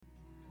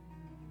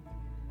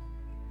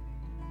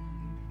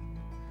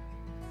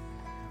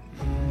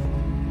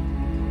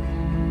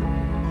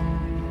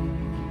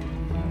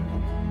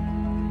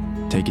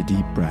Take a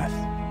deep breath.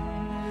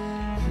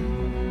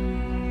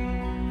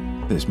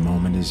 This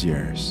moment is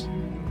yours.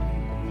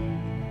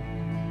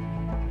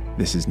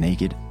 This is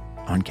Naked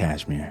on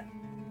Kashmir.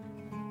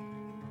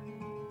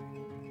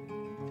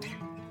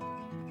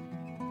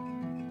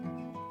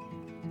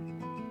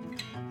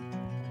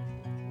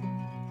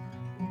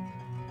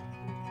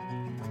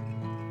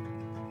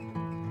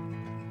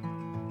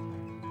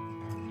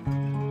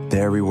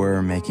 There we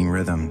were making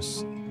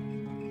rhythms,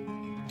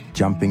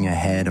 jumping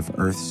ahead of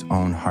Earth's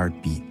own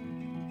heartbeat,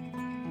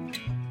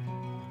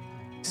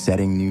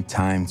 setting new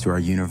time to our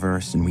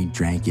universe, and we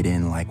drank it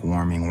in like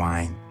warming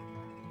wine.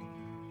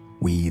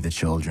 We, the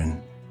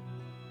children,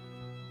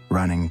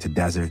 running to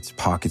deserts,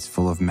 pockets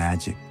full of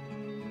magic,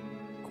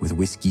 with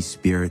whiskey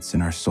spirits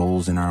and our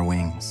souls in our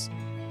wings.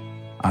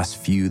 Us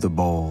few, the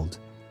bold,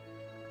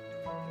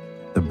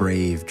 the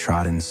brave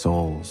trodden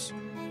souls.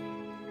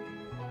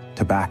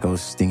 Tobacco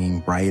stinging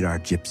bright our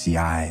gypsy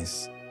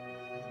eyes.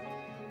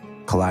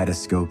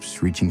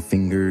 Kaleidoscopes reaching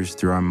fingers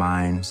through our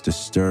minds to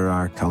stir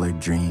our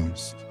colored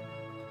dreams.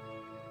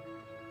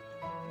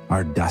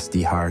 Our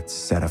dusty hearts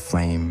set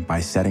aflame by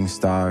setting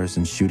stars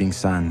and shooting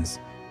suns.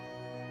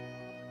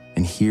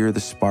 And here the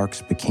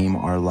sparks became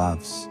our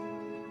loves.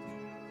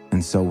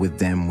 And so with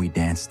them we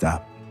danced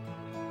up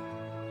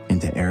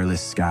into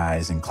airless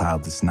skies and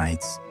cloudless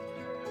nights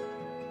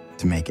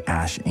to make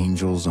ash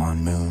angels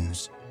on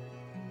moons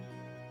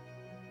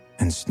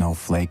and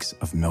snowflakes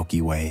of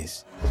Milky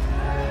Ways.